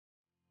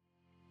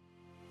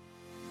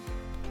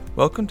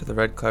Welcome to the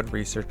Red Cloud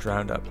Research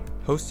Roundup,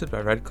 hosted by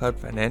Red Cloud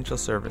Financial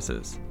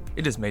Services.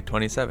 It is May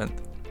 27th.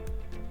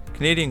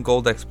 Canadian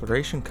gold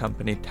exploration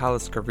company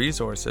Talisker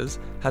Resources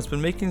has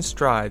been making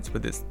strides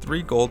with its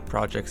 3 gold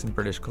projects in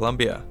British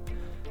Columbia.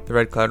 The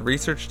Red Cloud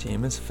research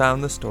team has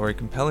found the story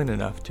compelling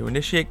enough to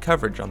initiate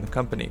coverage on the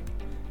company.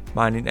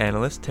 Mining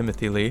Analyst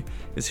Timothy Lee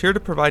is here to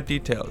provide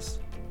details.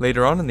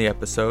 Later on in the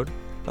episode,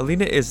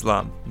 Alina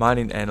Islam,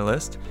 Mining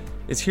Analyst,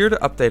 is here to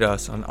update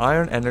us on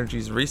Ion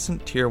Energy's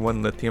recent Tier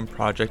 1 lithium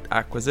project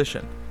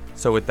acquisition.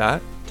 So with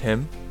that,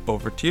 Tim,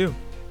 over to you.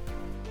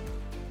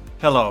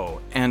 Hello,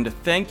 and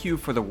thank you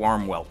for the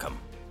warm welcome.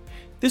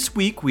 This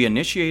week we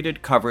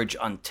initiated coverage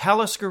on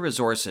Talisker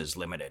Resources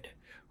Limited,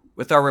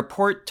 with our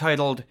report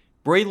titled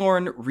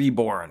Braylorn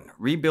Reborn,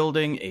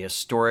 Rebuilding a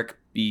Historic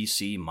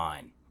BC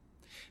Mine.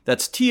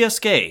 That's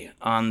TSK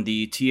on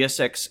the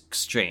TSX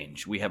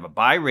exchange. We have a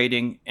buy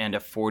rating and a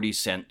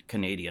 40-cent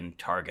Canadian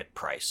target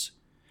price.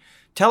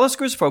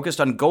 Talisker is focused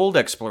on gold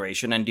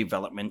exploration and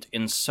development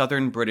in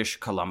southern British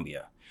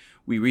Columbia.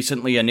 We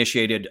recently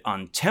initiated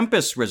on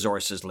Tempest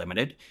Resources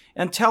Limited,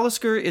 and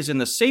Talisker is in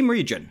the same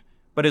region,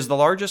 but is the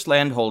largest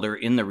landholder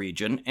in the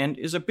region and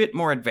is a bit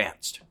more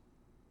advanced.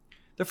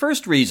 The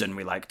first reason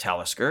we like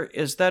Talisker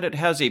is that it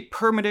has a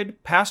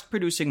permitted,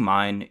 past-producing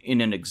mine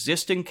in an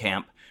existing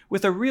camp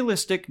with a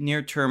realistic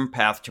near-term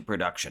path to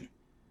production.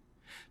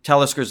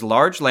 Talisker's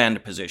large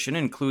land position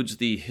includes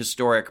the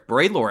historic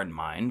Braylorn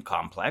mine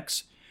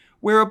complex,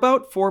 where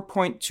about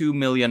 4.2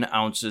 million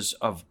ounces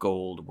of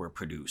gold were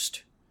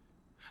produced.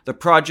 The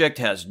project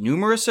has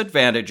numerous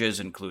advantages,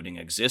 including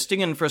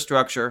existing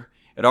infrastructure,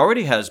 it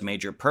already has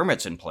major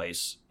permits in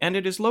place, and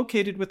it is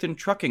located within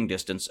trucking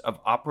distance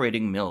of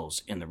operating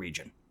mills in the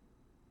region.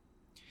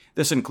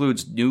 This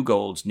includes New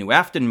Gold's New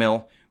Afton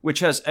mill,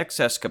 which has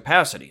excess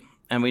capacity,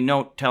 and we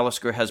note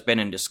Talisker has been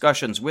in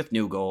discussions with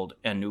New Gold,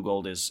 and New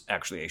Gold is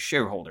actually a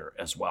shareholder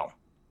as well.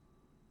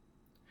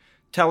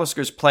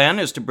 Talisker's plan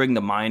is to bring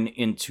the mine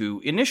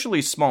into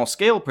initially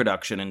small-scale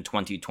production in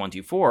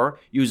 2024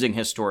 using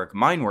historic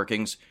mine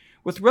workings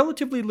with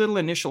relatively little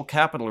initial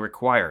capital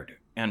required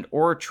and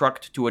ore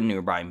trucked to a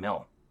nearby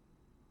mill.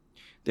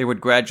 They would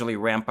gradually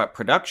ramp up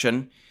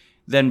production,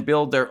 then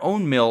build their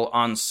own mill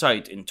on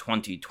site in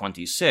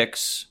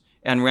 2026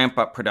 and ramp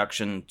up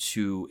production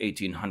to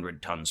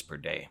 1,800 tons per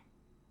day.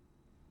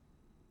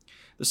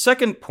 The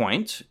second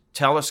point,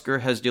 Talisker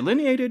has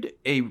delineated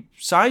a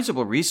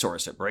sizable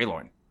resource at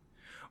Braylorn.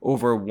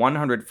 Over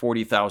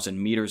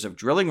 140,000 meters of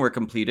drilling were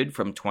completed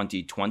from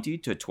 2020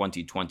 to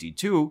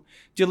 2022,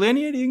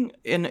 delineating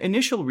an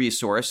initial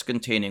resource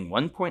containing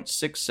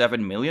 1.67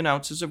 million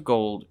ounces of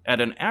gold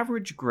at an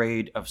average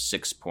grade of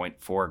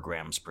 6.4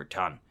 grams per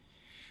ton.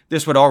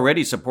 This would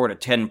already support a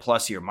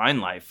 10-plus year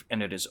mine life,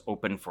 and it is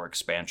open for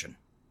expansion.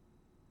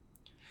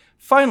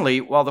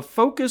 Finally, while the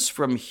focus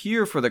from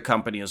here for the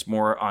company is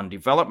more on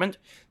development,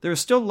 there is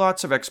still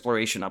lots of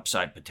exploration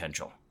upside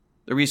potential.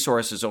 The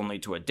resource is only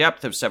to a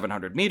depth of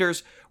 700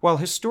 meters, while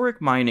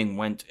historic mining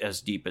went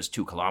as deep as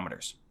 2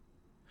 kilometers.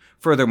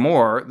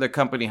 Furthermore, the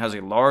company has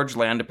a large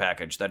land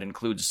package that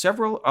includes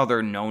several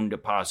other known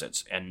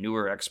deposits and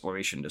newer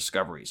exploration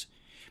discoveries.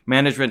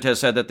 Management has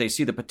said that they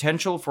see the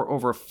potential for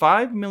over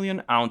 5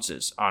 million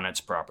ounces on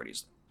its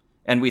properties,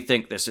 and we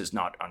think this is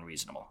not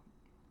unreasonable.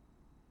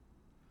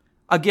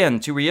 Again,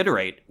 to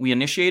reiterate, we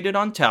initiated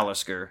on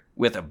Talisker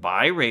with a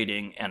buy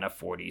rating and a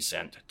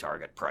 40-cent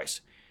target price.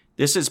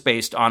 This is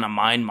based on a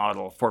mine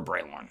model for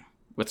Braylorn,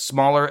 with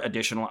smaller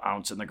additional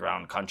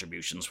ounce-in-the-ground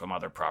contributions from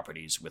other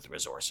properties with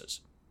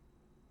resources.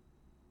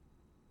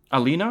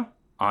 Alina,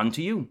 on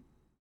to you.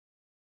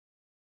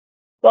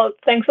 Well,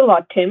 thanks a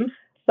lot, Tim.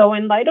 So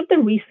in light of the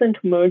recent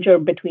merger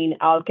between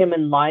Alkem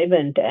and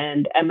Livent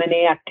and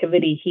M&A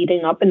activity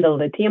heating up in the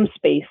lithium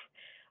space,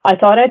 I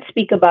thought I'd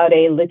speak about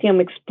a lithium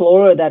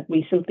explorer that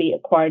recently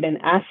acquired an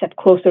asset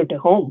closer to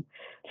home.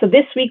 So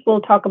this week,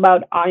 we'll talk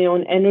about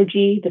Ion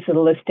Energy. This is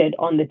listed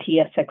on the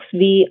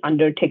TSXV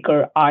under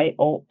ticker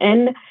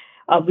ION.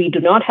 We do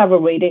not have a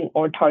rating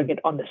or target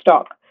on the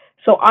stock.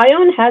 So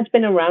Ion has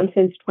been around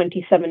since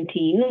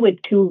 2017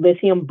 with 2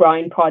 lithium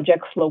brine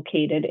projects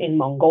located in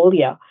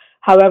Mongolia.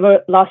 However,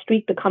 last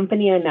week, the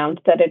company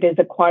announced that it is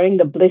acquiring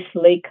the Bliss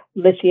Lake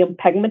lithium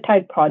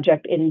pegmatite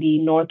project in the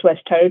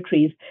Northwest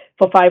Territories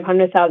for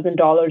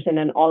 $500,000 in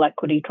an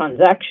all-equity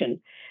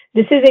transaction.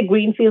 This is a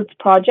greenfields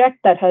project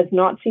that has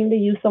not seen the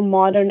use of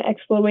modern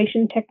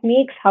exploration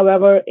techniques.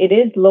 However, it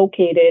is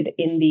located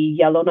in the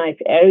Yellowknife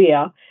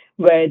area,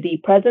 where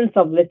the presence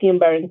of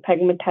lithium-bearing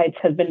pegmatites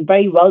has been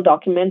very well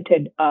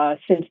documented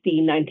since the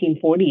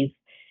 1940s.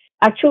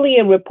 Actually,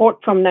 a report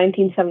from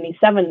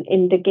 1977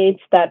 indicates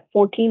that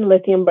 14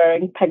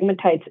 lithium-bearing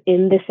pegmatites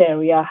in this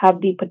area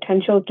have the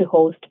potential to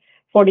host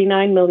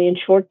 49 million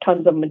short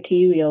tons of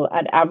material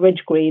at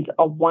average grades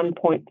of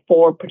 1.4%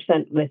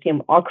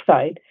 lithium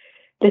oxide.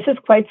 This is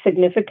quite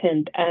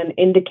significant and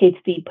indicates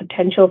the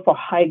potential for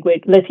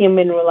high-grade lithium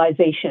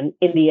mineralization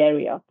in the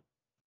area.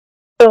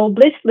 So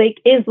Bliss Lake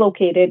is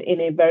located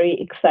in a very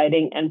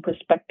exciting and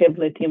prospective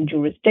lithium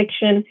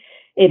jurisdiction.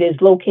 It is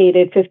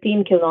located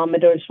 15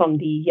 kilometers from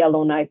the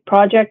Yellowknife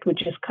project,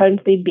 which is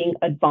currently being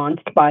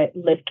advanced by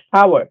Lift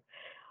Power.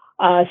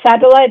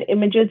 Satellite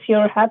images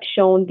here have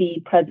shown the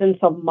presence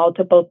of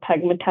multiple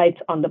pegmatites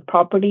on the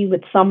property,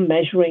 with some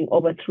measuring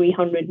over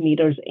 300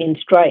 meters in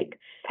strike.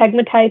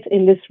 Pegmatites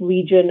in this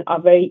region are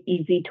very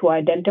easy to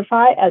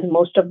identify, as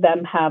most of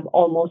them have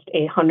almost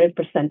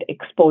 100%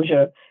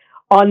 exposure.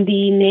 On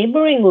the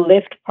neighboring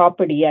Lift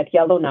property at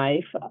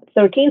Yellowknife,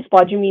 13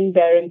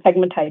 spodumene-bearing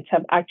pegmatites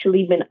have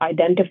actually been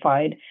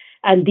identified,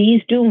 and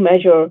these do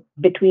measure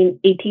between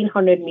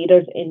 1,800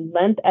 meters in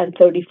length and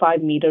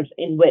 35 meters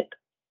in width.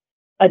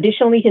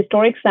 Additionally,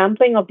 historic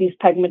sampling of these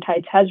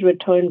pegmatites has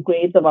returned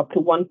grades of up to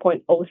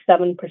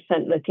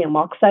 1.07% lithium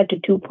oxide to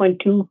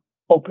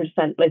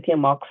 2.20%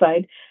 lithium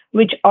oxide,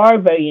 which are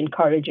very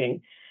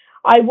encouraging.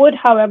 I would,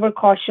 however,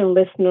 caution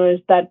listeners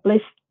that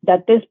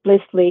this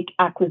Bliss Lake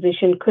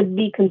acquisition could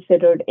be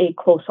considered a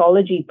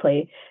closeology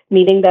play,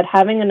 meaning that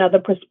having another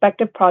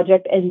prospective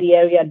project in the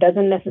area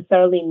doesn't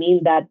necessarily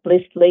mean that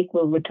Bliss Lake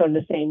will return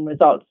the same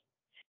results.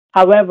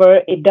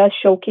 However, it does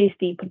showcase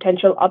the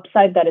potential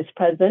upside that is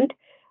present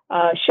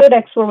should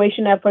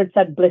exploration efforts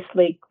at Bliss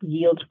Lake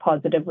yield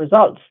positive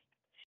results.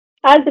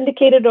 As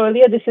indicated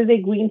earlier, this is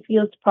a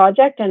greenfields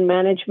project, and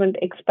management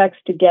expects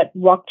to get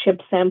rock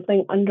chip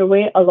sampling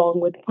underway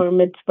along with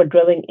permits for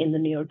drilling in the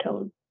near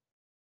term.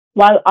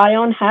 While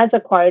ION has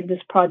acquired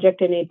this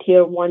project in a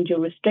Tier 1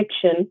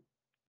 jurisdiction,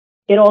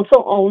 it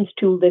also owns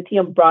 2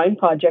 lithium brine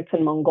projects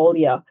in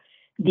Mongolia.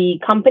 The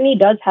company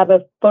does have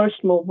a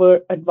first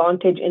mover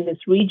advantage in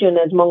this region,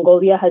 as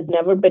Mongolia has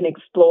never been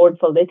explored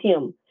for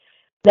lithium.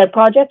 Their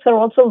projects are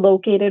also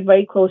located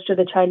very close to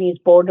the Chinese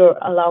border,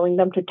 allowing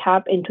them to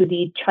tap into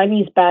the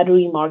Chinese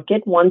battery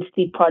market once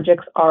the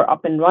projects are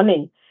up and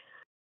running.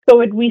 So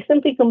it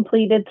recently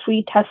completed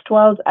 3 test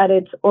wells at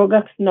its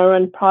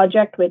Orgaknaran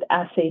project with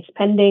assays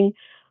pending.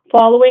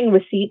 Following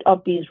receipt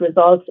of these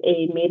results,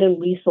 a maiden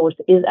resource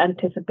is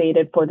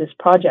anticipated for this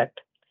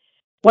project.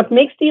 What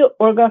makes the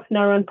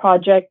Orgaknaran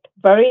project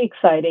very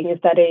exciting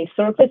is that a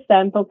surface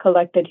sample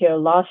collected here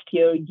last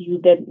year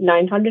yielded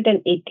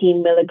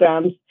 918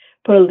 milligrams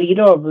per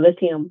liter of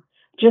lithium.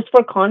 Just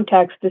for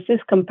context, this is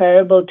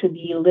comparable to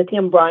the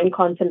lithium brine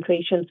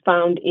concentrations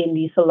found in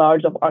the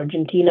salars of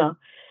Argentina.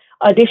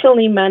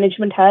 Additionally,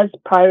 management has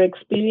prior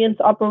experience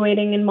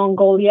operating in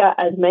Mongolia,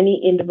 as many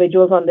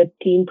individuals on the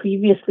team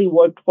previously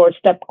worked for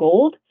Step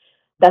Gold.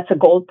 That's a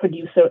gold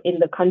producer in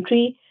the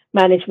country.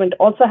 Management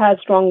also has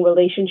strong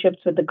relationships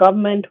with the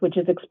government, which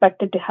is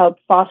expected to help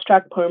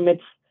fast-track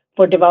permits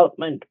for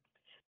development.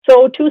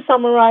 So to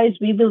summarize,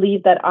 we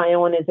believe that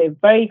ION is a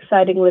very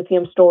exciting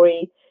lithium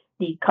story.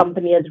 The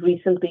company has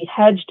recently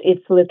hedged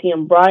its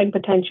lithium brine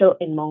potential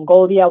in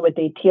Mongolia with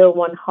a Tier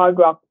 1 hard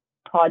rock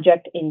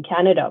project in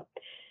Canada.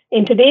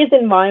 In today's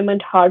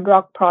environment, hard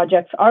rock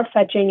projects are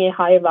fetching a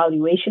higher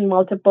valuation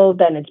multiple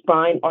than its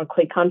brine or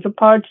clay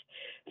counterparts.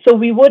 So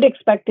we would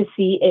expect to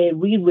see a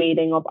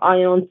re-rating of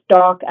ION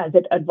stock as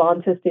it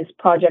advances this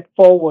project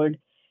forward,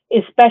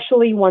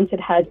 especially once it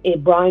has a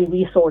brine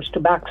resource to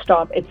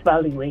backstop its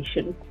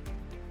valuation.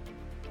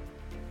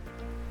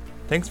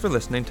 Thanks for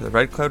listening to the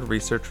Red Cloud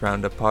Research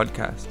Roundup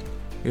podcast.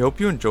 We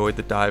hope you enjoyed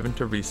the dive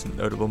into recent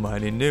notable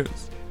mining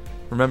news.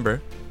 Remember,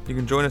 you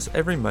can join us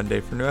every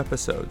Monday for new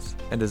episodes,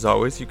 and as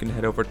always, you can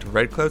head over to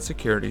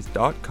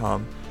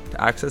redcloudsecurities.com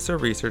to access our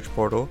research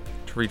portal,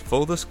 to read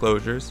full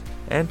disclosures,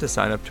 and to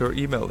sign up to our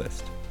email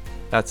list.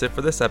 That's it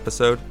for this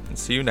episode, and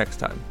see you next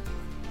time.